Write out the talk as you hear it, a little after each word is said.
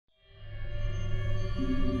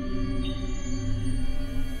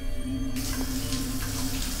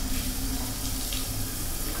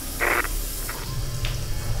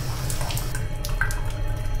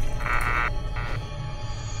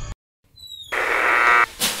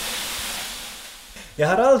Jag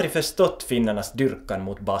har aldrig förstått finnarnas dyrkan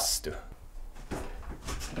mot bastu.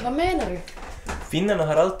 Vad menar du? Finnarna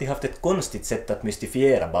har alltid haft ett konstigt sätt att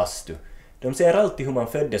mystifiera bastu. De säger alltid hur man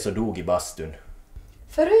föddes och dog i bastun.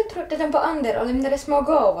 Förut trodde de på ander och lämnade små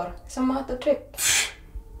gåvor, som mat och dryck.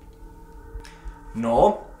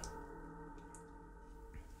 Nå.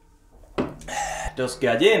 Då ska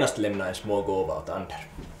jag genast lämna en små gåva åt ander.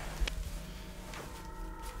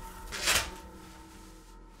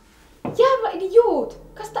 Jävla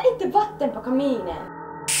idiot! Kasta inte vatten på kaminen!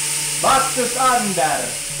 Bastus ander!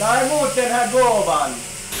 Ta emot den här gåvan!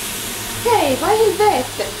 Hej, vad i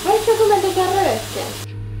helvete? Varför kommer den där röken?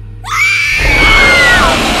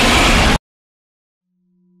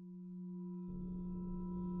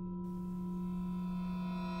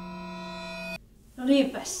 No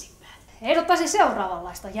niinpä Simpäät. Ehdottaisin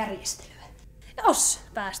seuraavanlaista järjestelyä. Jos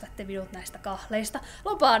päästätte minut näistä kahleista,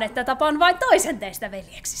 lupaan, että tapaan vain toisen teistä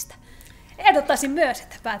veljeksistä. Ehdottaisin myös,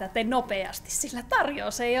 että päätätte nopeasti, sillä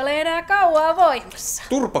tarjous ei ole enää kauaa voimassa.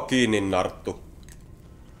 Turpa kiinni, Narttu.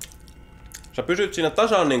 Sä pysyt siinä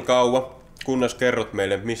tasan niin kauan, kunnes kerrot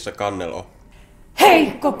meille, missä Kannel on.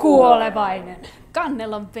 Heikko kuolevainen!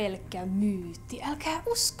 Kannel on pelkkä myytti. Älkää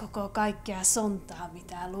uskoko kaikkea sontaa,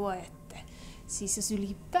 mitä luette. Siis jos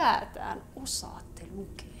ylipäätään osaatte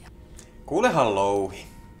lukea. Kuulehan louhi.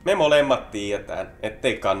 Me molemmat tiedetään,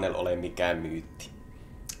 ettei Kannel ole mikään myytti.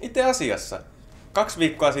 Itse asiassa, 2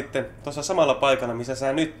 viikkoa sitten, tuossa samalla paikalla, missä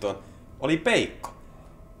sä nyt on, oli Peikko.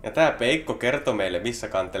 Ja tää Peikko kertoi meille, missä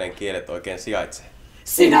Kantelen kielet oikein sijaitsee.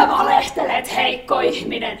 Sinä valehtelet, heikko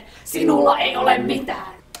ihminen! Sinulla ei ole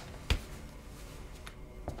mitään!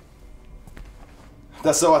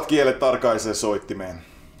 Tässä ovat kielet tarkaiseen soittimeen.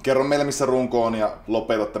 Kerro meille, missä runko on ja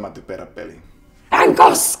lopeta tämä typerä peli. En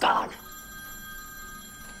koskaan!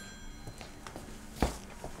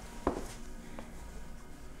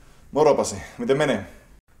 Moropasi, miten menee?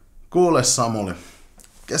 Kuule Samuli,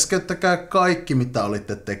 keskeyttäkää kaikki mitä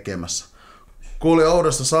olitte tekemässä. Kuulin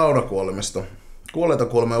oudosta saunakuolemista. Kuolleita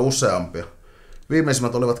kuolemia useampia.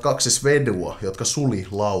 Viimeisimmät olivat 2 svedua, jotka suli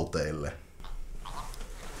lauteille.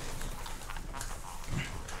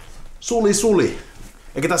 Suli!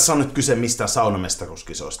 Eikä tässä ole nyt kyse mistään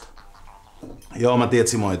saunamestaruuskisoista. Joo, mä tiedän,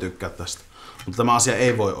 että Simo ei tykkää tästä. Mutta tämä asia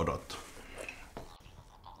ei voi odottaa.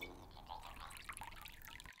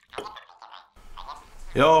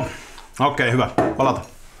 Joo, okei, hyvä. Palata.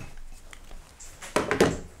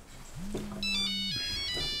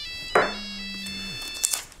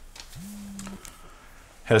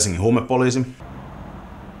 Helsingin huumepoliisi.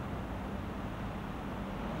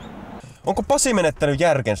 Onko Pasi menettänyt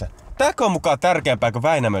järkensä? Tääkö on mukaan tärkeämpää kuin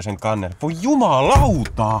Väinämöisen Kannel? Voi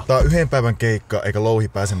jumalauta! Tää on 1 päivän keikka, eikä louhi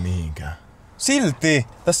pääse mihinkään. Silti!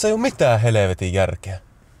 Tässä ei ole mitään helvetin järkeä.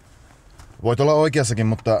 Voit olla oikeassakin,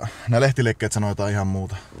 mutta nämä lehtileikkeet sanoo jotain ihan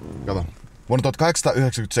muuta. Kato. Vuonna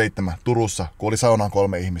 1897 Turussa kuoli saunaan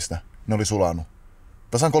 3 ihmistä. Ne oli sulanut.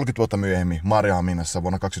 Tasan 30 vuotta myöhemmin Maarianhaminassa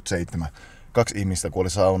vuonna 1927 2 ihmistä kuoli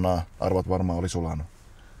saunaa. Arvat varmaan oli sulanut.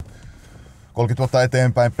 30 vuotta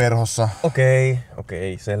eteenpäin Perhossa.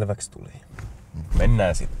 Okei, selväksi tuli.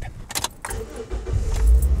 Mennään sitten.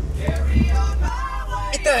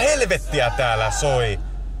 Mitä helvettiä täällä soi?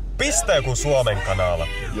 Pistä joku Suomen kanava.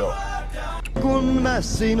 Joo. Kun mä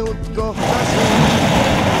sinut kohtasin,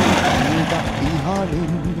 mitä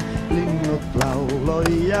ihanin, linnut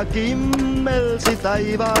lauloi ja kimmelsi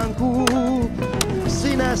taivaan kuu.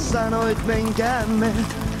 Sinä sanoit menkäämme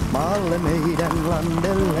maalle meidän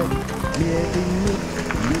landelle, mietin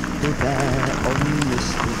nyt tää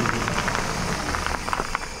onnistuu.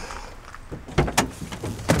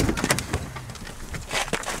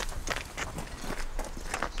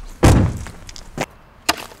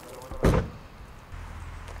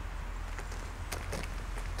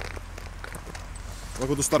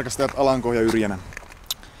 Vakuutustarkastajat Alanko ja Yrjänä.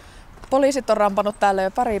 Poliisit on rampannut täällä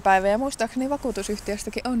jo pari päivää ja muistaakseni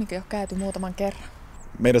vakuutusyhtiöstäkin on jo käyty muutaman kerran.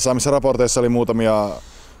 Meidän saamissa raporteissa oli muutamia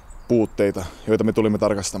puutteita, joita me tulimme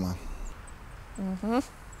tarkastamaan.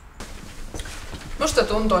 Musta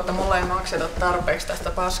tuntuu, että mulla ei makseta tarpeeksi tästä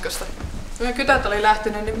paskasta. Kun kytät oli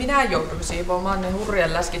lähtenyt, niin minä jouduin siivoamaan ne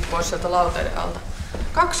hurjan läskit pois sieltä lauteiden alta.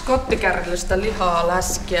 2 kottikärrillistä lihaa,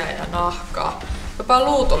 läskiä ja nahkaa. Jopa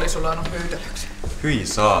luut oli sulanut hyytelöksi. Hyi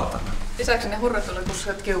saatana. Lisäksi ne hurret oli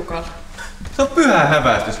pusseet kiukaalla. Se on pyhä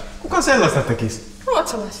häväistys. Kuka sellaista tekisi?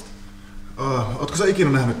 Ruotsalaiset. Ootko sä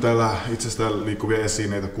ikinä nähnyt täällä itsestään liikkuvia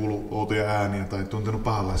esineitä, kuullut outoja ääniä tai tuntenut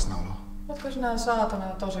pahan läsnäoloa? Ootko sinä saatana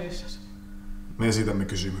tosissasi? Me esitämme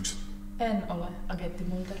kysymykset. En ole, agentti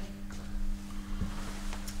Mulder.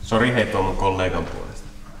 Sori hei tuon mun kollegan puolesta.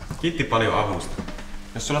 Kiitti paljon avusta.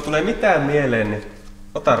 Jos sulla tulee mitään mieleen, niin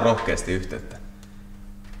ota rohkeasti yhteyttä.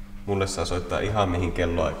 Mulle saa soittaa ihan mihin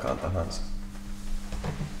kelloaikaan tahansa.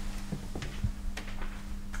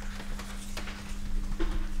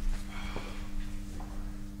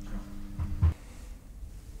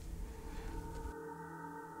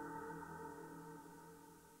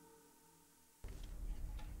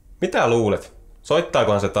 Mitä luulet?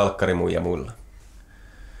 Soittaakohan se talkkari muija muilla?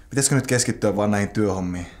 Pitäisikö nyt keskittyä vaan näihin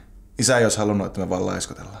työhommiin? Isä ei olisi halunnut, että me vaan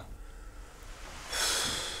laiskotellaan.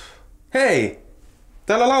 Hei!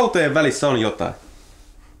 Täällä lauteen välissä on jotain.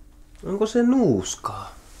 Onko se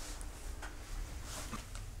nuuskaa?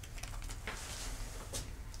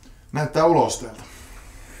 Näyttää ulosteelta.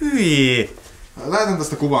 Hyi! Lähetän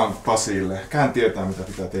tästä kuvan Pasille. Hän tietää, mitä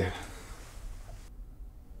pitää tehdä.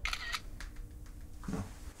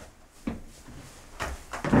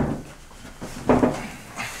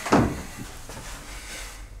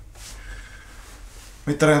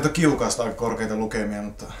 Mittari näyttää kiukaasta aika korkeita lukemia,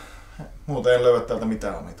 mutta muuten en löyä täältä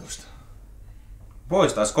mitään omituista.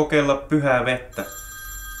 Vois taas kokeilla pyhää vettä.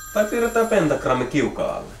 Tai piirretään pentagrammi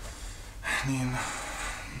kiukaan alle. Niin.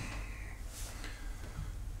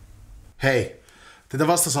 Hei, tätä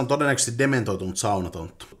vastassa on todennäköisesti dementoitunut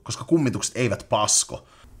saunatonttu, koska kummitukset eivät pasko.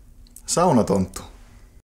 Saunatonttu.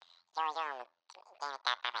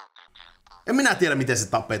 En minä tiedä, miten se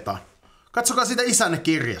tapetaan. Katsokaa siitä isänne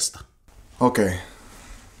kirjasta. Okei.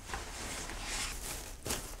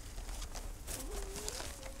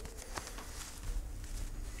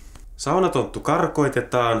 Saunatonttu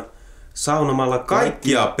karkoitetaan saunomalla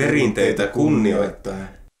kaikkia perinteitä kunnioittaa.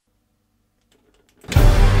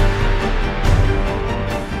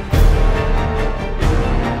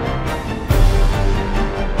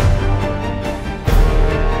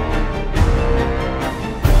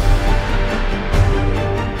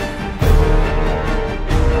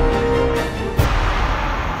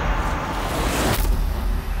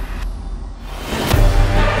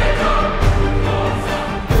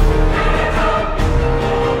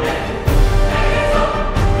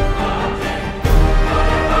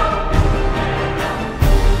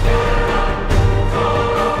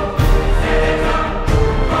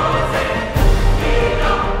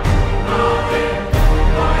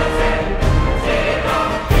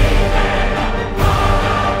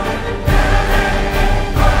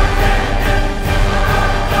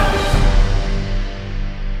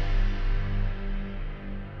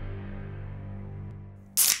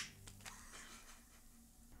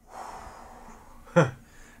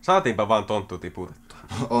 Saatiinpa vaan tonttu tiputettua.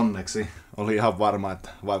 Onneksi. Oli ihan varma, että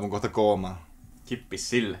vaivun kohta koomaan. Kippis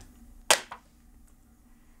sille.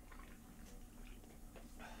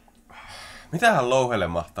 Mitähän louhelle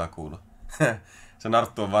mahtaa kuulla? Se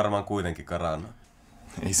narttu on varmaan kuitenkin karannut.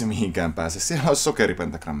 Ei se mihinkään pääse. Siellä olisi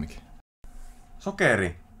sokeripentagrammikin.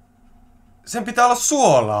 Sokeri? Sen pitää olla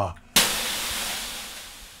suolaa.